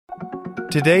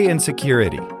Today in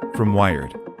Security from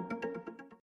Wired.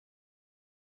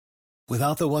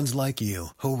 Without the ones like you,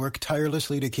 who work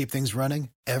tirelessly to keep things running,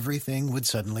 everything would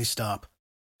suddenly stop.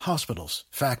 Hospitals,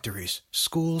 factories,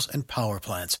 schools, and power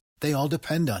plants, they all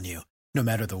depend on you. No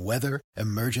matter the weather,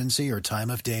 emergency, or time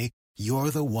of day, you're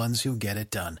the ones who get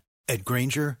it done. At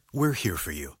Grainger, we're here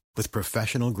for you with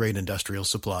professional-grade industrial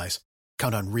supplies.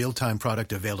 Count on real-time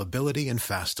product availability and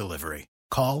fast delivery.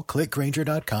 Call, click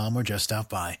Grainger.com, or just stop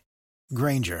by.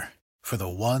 Grainger, for the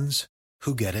ones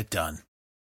who get it done.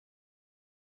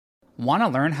 Want to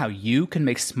learn how you can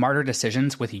make smarter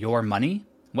decisions with your money?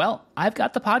 Well, I've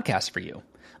got the podcast for you.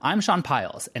 I'm Sean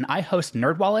Piles, and I host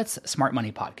NerdWallet's Smart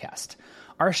Money Podcast.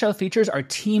 Our show features our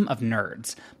team of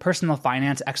nerds, personal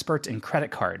finance experts in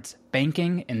credit cards,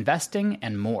 banking, investing,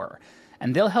 and more.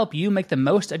 And they'll help you make the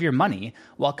most of your money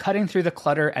while cutting through the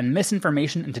clutter and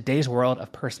misinformation in today's world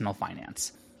of personal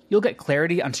finance. You'll get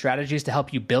clarity on strategies to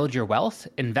help you build your wealth,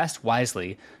 invest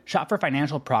wisely, shop for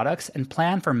financial products, and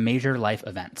plan for major life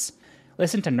events.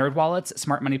 Listen to NerdWallet's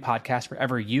Smart Money Podcast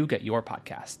wherever you get your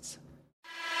podcasts.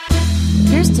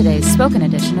 Here's today's spoken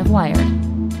edition of Wired.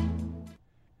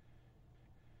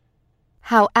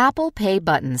 How Apple Pay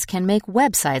buttons can make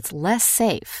websites less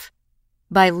safe,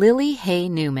 by Lily Hay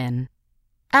Newman.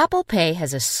 Apple Pay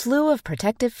has a slew of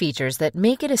protective features that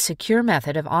make it a secure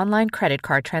method of online credit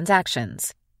card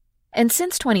transactions. And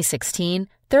since 2016,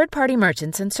 third-party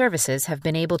merchants and services have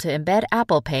been able to embed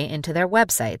Apple Pay into their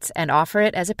websites and offer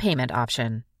it as a payment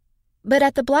option. But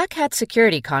at the Black Hat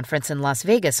Security Conference in Las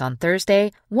Vegas on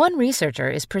Thursday, one researcher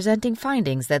is presenting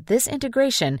findings that this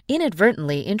integration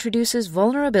inadvertently introduces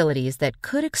vulnerabilities that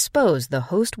could expose the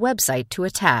host website to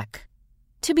attack.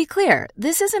 To be clear,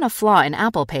 this isn't a flaw in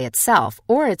Apple Pay itself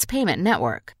or its payment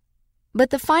network. But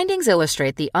the findings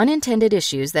illustrate the unintended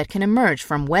issues that can emerge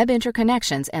from web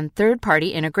interconnections and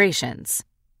third-party integrations.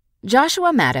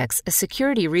 Joshua Maddox, a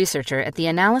security researcher at the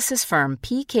analysis firm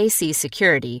PKC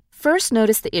Security, first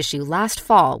noticed the issue last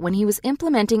fall when he was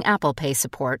implementing Apple Pay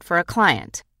support for a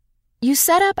client. You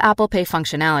set up Apple Pay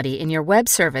functionality in your web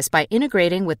service by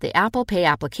integrating with the Apple Pay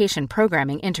application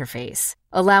programming interface,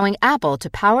 allowing Apple to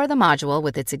power the module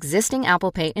with its existing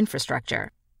Apple Pay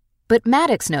infrastructure. But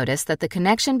Maddox noticed that the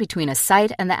connection between a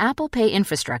site and the Apple Pay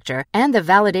infrastructure and the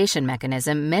validation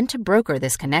mechanism meant to broker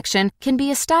this connection can be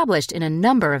established in a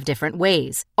number of different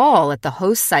ways, all at the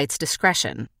host site's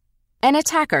discretion. An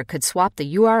attacker could swap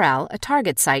the URL a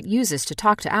target site uses to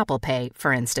talk to Apple Pay,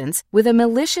 for instance, with a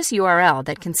malicious URL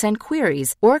that can send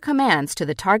queries or commands to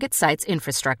the target site's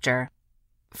infrastructure.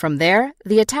 From there,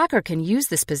 the attacker can use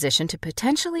this position to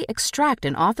potentially extract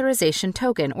an authorization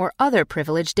token or other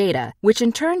privileged data, which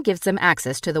in turn gives them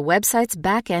access to the website's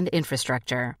back-end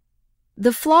infrastructure.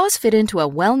 The flaws fit into a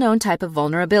well-known type of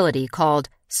vulnerability called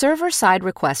server-side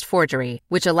request forgery,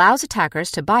 which allows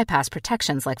attackers to bypass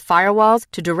protections like firewalls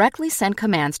to directly send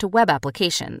commands to web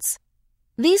applications.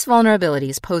 These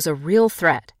vulnerabilities pose a real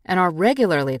threat and are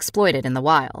regularly exploited in the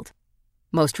wild.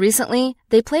 Most recently,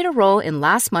 they played a role in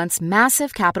last month's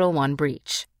massive Capital One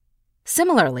breach.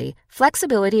 Similarly,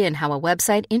 flexibility in how a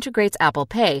website integrates Apple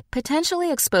Pay potentially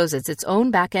exposes its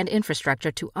own back-end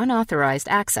infrastructure to unauthorized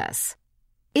access.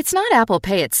 It's not Apple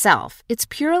Pay itself, it's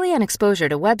purely an exposure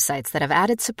to websites that have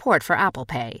added support for Apple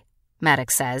Pay,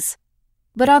 Maddox says.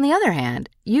 But on the other hand,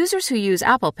 users who use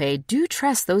Apple Pay do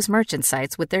trust those merchant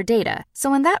sites with their data,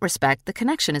 so in that respect, the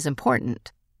connection is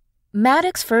important.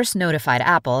 Maddox first notified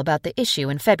Apple about the issue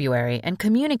in February and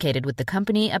communicated with the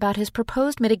company about his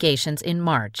proposed mitigations in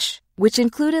March, which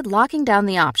included locking down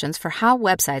the options for how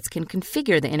websites can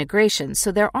configure the integration so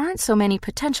there aren't so many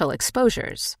potential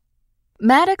exposures.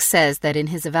 Maddox says that in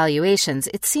his evaluations,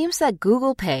 it seems that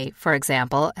Google Pay, for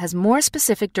example, has more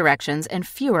specific directions and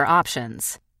fewer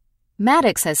options.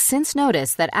 Maddox has since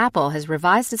noticed that Apple has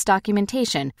revised its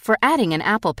documentation for adding an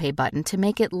Apple Pay button to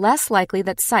make it less likely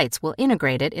that sites will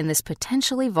integrate it in this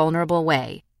potentially vulnerable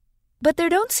way. But there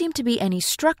don't seem to be any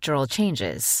structural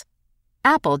changes.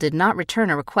 Apple did not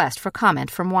return a request for comment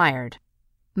from Wired.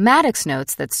 Maddox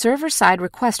notes that server-side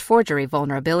request forgery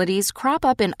vulnerabilities crop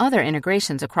up in other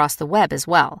integrations across the web as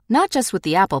well, not just with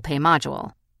the Apple Pay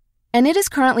module. And it is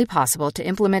currently possible to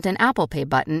implement an Apple Pay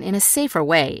button in a safer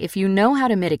way if you know how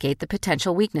to mitigate the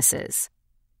potential weaknesses.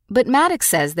 But Maddox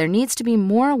says there needs to be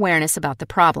more awareness about the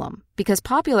problem because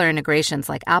popular integrations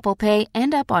like Apple Pay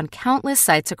end up on countless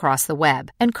sites across the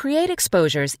web and create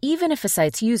exposures even if a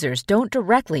site's users don't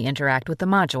directly interact with the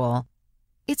module.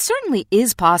 It certainly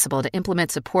is possible to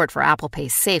implement support for Apple Pay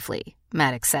safely,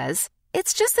 Maddox says.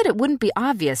 It's just that it wouldn't be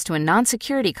obvious to a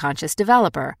non-security conscious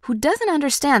developer who doesn't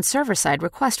understand server-side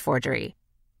request forgery.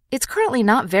 It's currently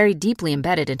not very deeply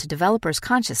embedded into developers'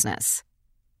 consciousness.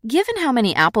 Given how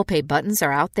many Apple Pay buttons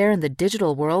are out there in the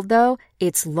digital world, though,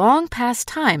 it's long past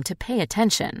time to pay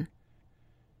attention.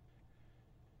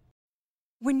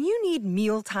 When you need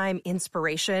mealtime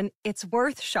inspiration, it's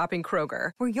worth shopping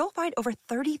Kroger, where you'll find over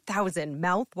 30,000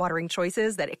 mouth-watering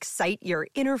choices that excite your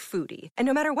inner foodie. And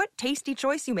no matter what tasty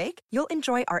choice you make, you'll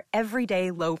enjoy our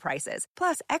everyday low prices,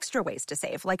 plus extra ways to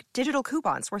save, like digital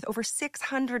coupons worth over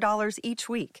 $600 each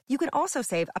week. You can also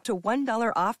save up to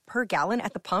 $1 off per gallon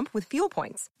at the pump with fuel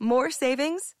points. More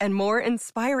savings and more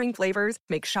inspiring flavors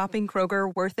make shopping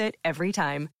Kroger worth it every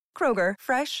time. Kroger,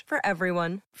 fresh for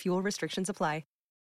everyone. Fuel restrictions apply.